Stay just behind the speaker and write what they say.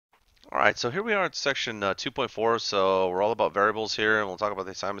All right, so here we are at section 2.4. So we're all about variables here, and we'll talk about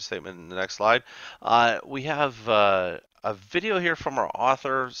the assignment statement in the next slide. We have a video here from our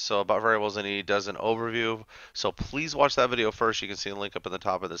author, so about variables, and he does an overview. So please watch that video first. You can see the link up in the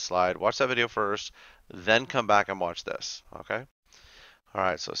top of this slide. Watch that video first, then come back and watch this, okay? All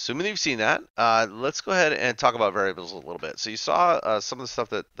right, so assuming you've seen that, let's go ahead and talk about variables a little bit. So you saw some of the stuff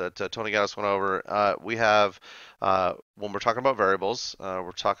that Tony Gaddis went over. We have, when we're talking about variables,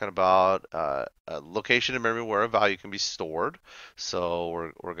 we're talking about a location and memory where a value can be stored.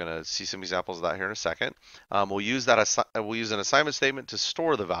 So we're going to see some examples of that here in a second. We'll use an assignment statement to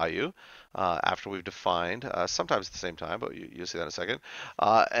store the value after we've defined, sometimes at the same time, but you'll see that in a second.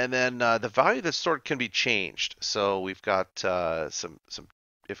 And then the value that's stored can be changed. So we've got some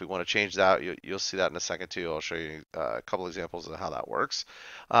if we want to change that, you'll see that in a second too. I'll show you a couple examples of how that works.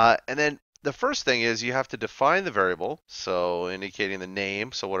 And then the first thing is you have to define the variable, so indicating the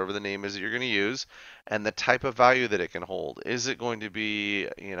name, so whatever the name is that you're going to use, and the type of value that it can hold. Is it going to be,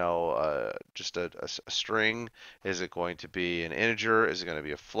 just a string? Is it going to be an integer? Is it going to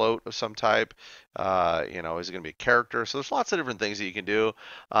be a float of some type? Is it going to be a character? So there's lots of different things that you can do,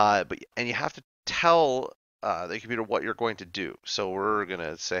 and you have to tell the computer what you're going to do. So we're going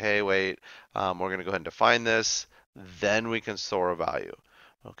to say, hey, wait, we're going to go ahead and define this, then we can store a value.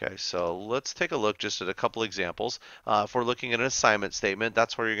 Okay, so let's take a look just at a couple examples. If we're looking at an assignment statement,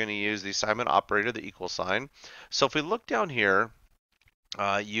 that's where you're going to use the assignment operator, the equal sign. So if we look down here,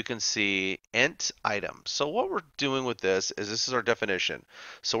 you can see int item. So what we're doing with this is our definition.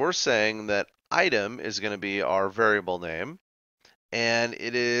 So we're saying that item is going to be our variable name, and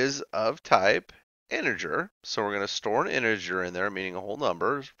it is of type integer. So we're going to store an integer in there, meaning a whole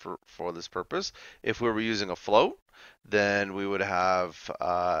number for this purpose. If we were using a float, then we would have,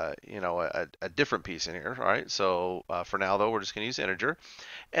 a different piece in here, right? So for now, though, we're just going to use integer.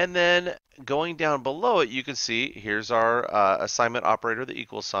 And then going down below it, you can see here's our assignment operator, the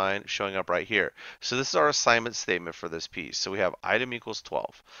equal sign, showing up right here. So this is our assignment statement for this piece. So we have item equals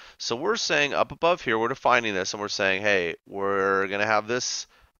 12. So we're saying up above here, we're defining this, and we're saying, hey, we're going to have this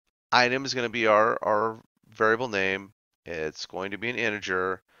item is going to be our variable name. It's going to be an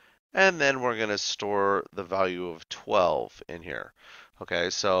integer, and then we're going to store the value of 12 in here. Okay,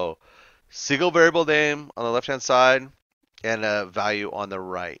 so single variable name on the left-hand side and a value on the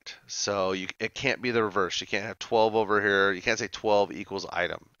right. So it can't be the reverse. You can't have 12 over here. You can't say 12 equals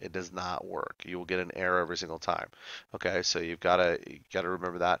item. It does not work. You will get an error every single time. Okay, so you gotta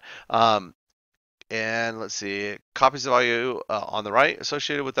remember that. And let's see, it copies the value on the right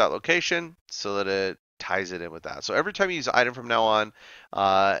associated with that location so that it ties it in with that. So every time you use item from now on,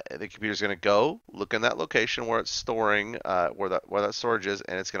 the computer's going to go look in that location where it's storing, where that storage is,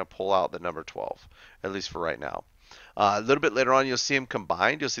 and it's going to pull out the number 12, at least for right now. A little bit later on, you'll see them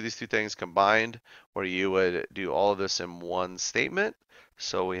combined. You'll see these two things combined, where you would do all of this in one statement.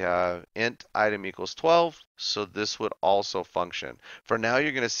 So we have int item equals 12. So this would also function. For now,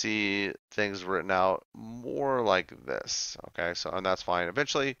 you're going to see things written out more like this. Okay, so and that's fine.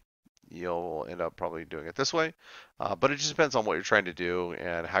 Eventually, you'll end up probably doing it this way, but it just depends on what you're trying to do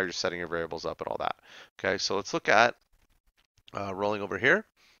and how you're setting your variables up and all that. Okay, so let's look at rolling over here.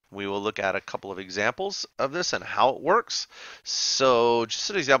 We will look at a couple of examples of this and how it works. So just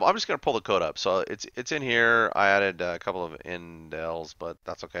an example, I'm just going to pull the code up. So it's in here. I added a couple of indels, but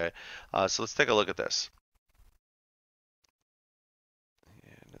that's okay. So let's take a look at this.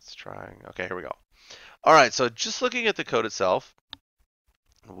 And it's trying. Okay, here we go. All right, so just looking at the code itself,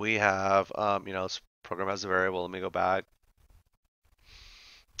 we have, this program has a variable. Let me go back.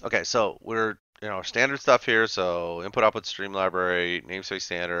 Okay, so we're standard stuff here. So input output stream library, namespace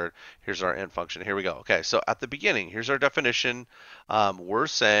standard. Here's our int function. Here we go. Okay, so at the beginning, here's our definition. We're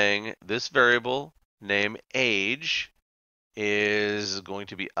saying this variable name age is going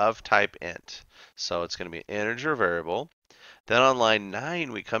to be of type int. So it's going to be an integer variable. Then on line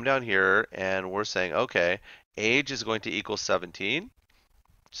 9, we come down here and we're saying, okay, age is going to equal 17.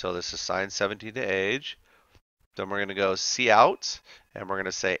 So this assigns 17 to age. Then we're going to go cout, and we're going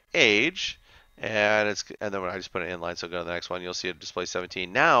to say age, and then I just put it inline, so go to the next one. You'll see it display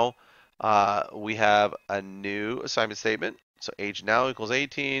 17. Now we have a new assignment statement. So age now equals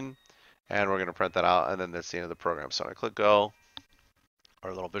 18, and we're going to print that out, and then that's the end of the program. So I click go,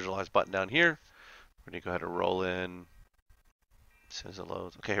 our little visualize button down here. We're going to go ahead and roll in as soon as it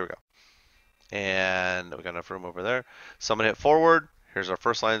loads. Okay, here we go. And we got enough room over there. So I'm going to hit forward. Here's our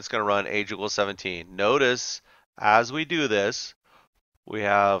first line that's going to run age equals 17. Notice as we do this, we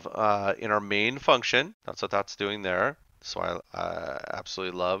have in our main function, that's what that's doing there. So I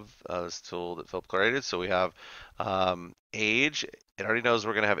absolutely love this tool that Philip created. So we have age It already knows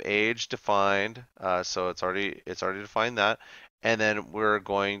we're going to have age defined, so it's already defined that. And then we're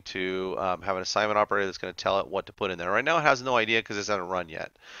going to have an assignment operator that's going to tell it what to put in there. Right now it has no idea because it hasn't run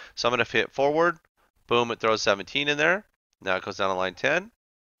yet. So I'm going to hit forward. Boom, it throws 17 in there. Now it goes down to line 10.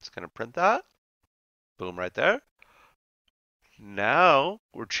 It's going to print that. Boom, right there. Now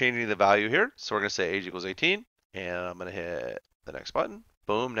we're changing the value here. So we're going to say age equals 18. And I'm going to hit the next button.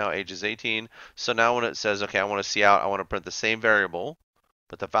 Boom, now age is 18. So now when it says, okay, I want to see out, I want to print the same variable,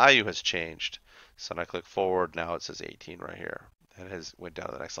 but the value has changed. So when I click forward, now it says 18 right here. And it has went down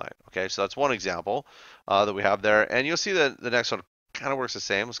to the next line. Okay, so that's one example that we have there. And you'll see that the next one kind of works the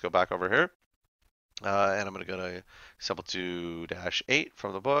same. Let's go back over here. And I'm going to go to example 2-8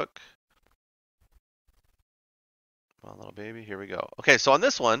 from the book. Come on, little baby. Here we go. Okay, so on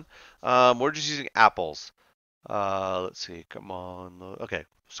this one, we're just using apples. Let's see. Come on. Okay,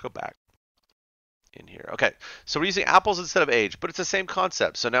 let's go back in here. Okay, so we're using apples instead of age, but it's the same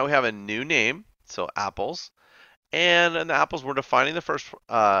concept. So now we have a new name, so apples. And in the apples, we're defining the first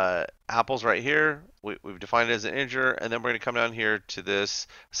apples right here. We've defined it as an integer, and then we're going to come down here to this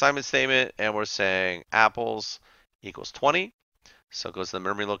assignment statement, and we're saying apples equals 20. So it goes to the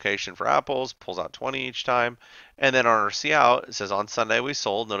memory location for apples, pulls out 20 each time. And then on our cout, it says on Sunday we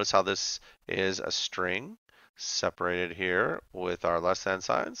sold. Notice how this is a string separated here with our less than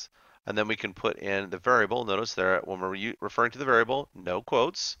signs. And then we can put in the variable. Notice there, when we're referring to the variable, no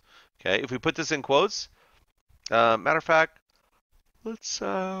quotes. Okay, if we put this in quotes, matter of fact, let's,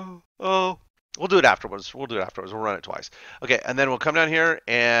 we'll do it afterwards. We'll run it twice. Okay, and then we'll come down here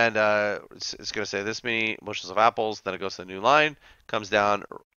and it's going to say this many bushels of apples. Then it goes to the new line, comes down,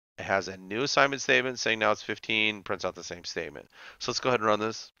 it has a new assignment statement saying now it's 15, prints out the same statement. So let's go ahead and run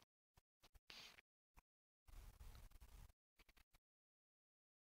this.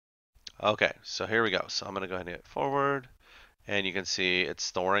 Okay, so here we go. So I'm going to go ahead and hit forward, and you can see it's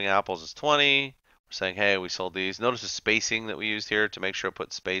storing apples as 20. We're saying, hey, we sold these. Notice the spacing that we used here to make sure it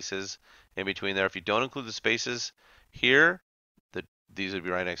puts spaces in between there. If you don't include the spaces here, these would be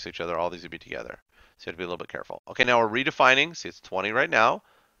right next to each other. All these would be together. So you have to be a little bit careful. Okay, now we're redefining. See, it's 20 right now.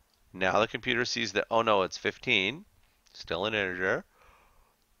 Now the computer sees that, oh no, it's 15. Still an integer.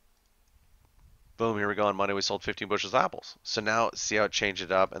 Boom, here we go. On Monday, we sold 15 bushels of apples. So now see how it changed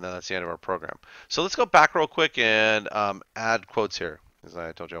it up, and then that's the end of our program. So let's go back real quick and add quotes here, because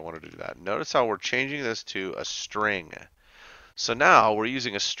I told you I wanted to do that. Notice how we're changing this to a string. So now we're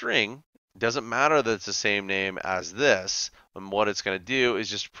using a string. Doesn't matter that it's the same name as this. And what it's going to do is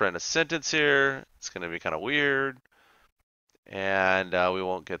just print a sentence here. It's going to be kind of weird. And we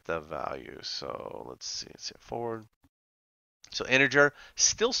won't get the value. So let's see. Let's hit forward. So integer,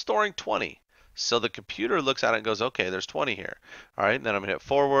 still storing 20. So the computer looks at it and goes, okay, there's 20 here. All right, and then I'm going to hit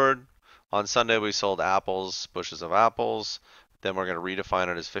forward. On Sunday, we sold apples, bushels of apples. Then we're going to redefine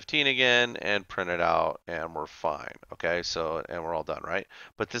it as 15 again and print it out, and we're fine. Okay, so, and we're all done, right?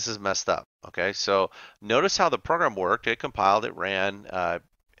 But this is messed up. Okay, so notice how the program worked. It compiled, it ran,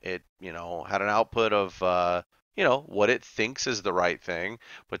 it, had an output of, what it thinks is the right thing,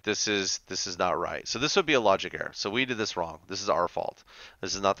 but this is not right. So this would be a logic error. So we did this wrong. This is our fault.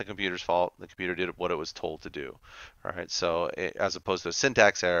 This is not the computer's fault. The computer did what it was told to do. All right. So as opposed to a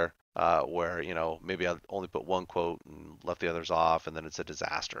syntax error, where maybe I only put one quote and left the others off, and then it's a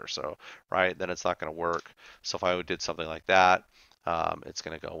disaster. So right, then it's not going to work. So if I did something like that, it's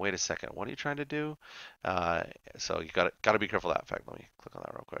going to go, wait a second, what are you trying to do? So you got to be careful of that. In fact, let me click on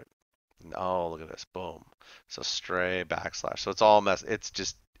that real quick. Oh, look at this. Boom. So stray backslash. So it's all mess. It's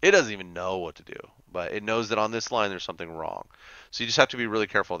just, it doesn't even know what to do, but it knows that on this line there's something wrong. So you just have to be really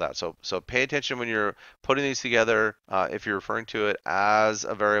careful of that. So pay attention when you're putting these together. If you're referring to it as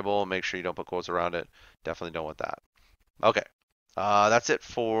a variable, make sure you don't put quotes around it. Definitely don't want that. Okay. That's it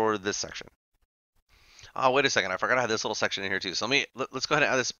for this section. Oh, wait a second. I forgot I had this little section in here too. So let's go ahead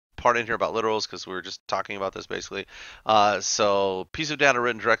and add this part in here about literals because we were just talking about this basically. So piece of data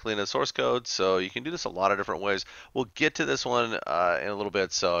written directly into source code. So you can do this a lot of different ways. We'll get to this one in a little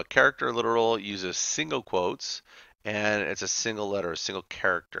bit. So a character literal uses single quotes, and it's a single letter, a single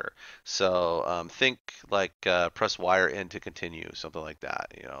character. So think like press Y or N to continue, something like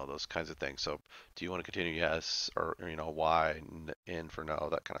that. Those kinds of things. So do you want to continue? Yes, or Y, N for no,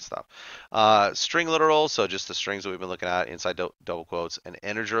 that kind of stuff. String literal, so just the strings that we've been looking at inside double quotes. An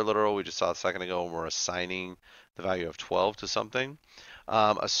integer literal, we just saw a second ago when we're assigning the value of 12 to something.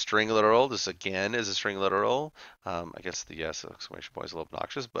 A string literal, this again is a string literal. I guess the yes exclamation point is a little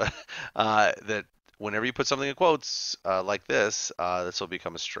obnoxious, but that whenever you put something in quotes like this will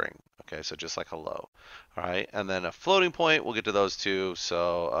become a string. Okay, so just like hello. All right, and then a floating point, we'll get to those too.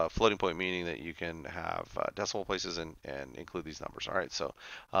 So floating point meaning that you can have decimal places and include these numbers. All right, so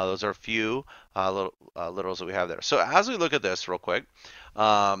those are a few literals that we have there. So as we look at this real quick,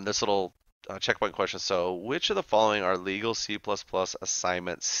 this little checkpoint question. So which of the following are legal C++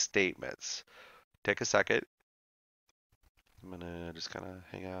 assignment statements? Take a second. I'm gonna just kind of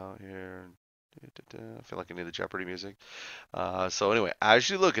hang out here. I feel like I need the Jeopardy music. So anyway, as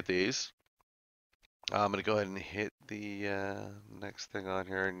you look at these, I'm gonna go ahead and hit the next thing on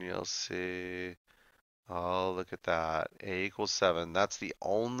here, and you'll see. Oh, look at that. A equals 7. That's the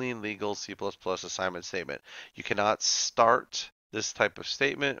only legal C++ assignment statement. You cannot start this type of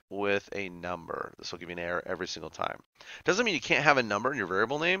statement with a number. This will give you an error every single time. Doesn't mean you can't have a number in your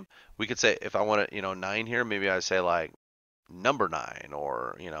variable name. We could say, if I want to, 9 here, maybe I say like number 9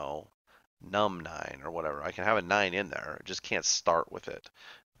 or, num9 or whatever. I can have a 9 in there. I just can't start with it.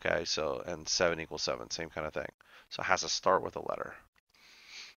 Okay, so, and 7 equals 7, same kind of thing. So it has to start with a letter.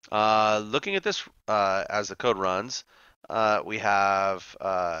 Looking at this as the code runs, we have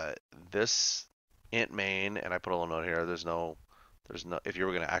this int main, and I put a little note here. There's no. If you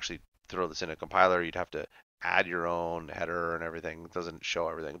were going to actually throw this in a compiler, you'd have to add your own header and everything. It doesn't show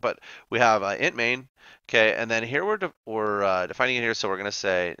everything, but we have int main. Okay, and then here we're defining it here. So we're going to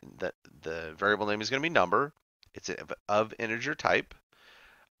say that the variable name is going to be number. It's of integer type,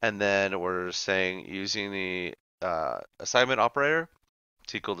 and then we're saying using the assignment operator.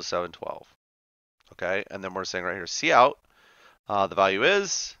 It's equal to 712. Okay, and then we're saying right here, cout, the value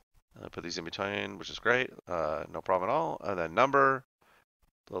is, put these in between, which is great, no problem at all, and then number,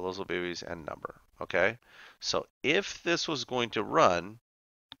 those little babies, and number. Okay, so if this was going to run,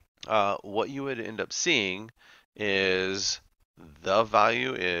 what you would end up seeing is the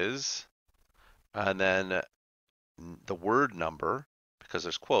value is, and then the word number, because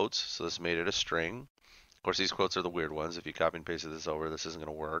there's quotes, so this made it a string. Of course, these quotes are the weird ones. If you copy and pasted this over, this isn't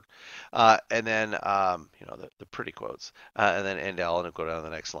going to work. And then, the pretty quotes. And then end L and go down to the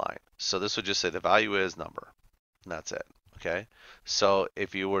next line. So this would just say the value is number. And that's it. Okay. So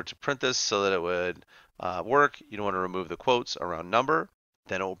if you were to print this so that it would work, you don't want to remove the quotes around number.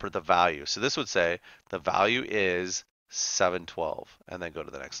 Then it will print the value. So this would say the value is 712. And then go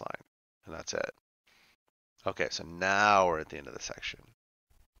to the next line. And that's it. Okay. So now we're at the end of the section.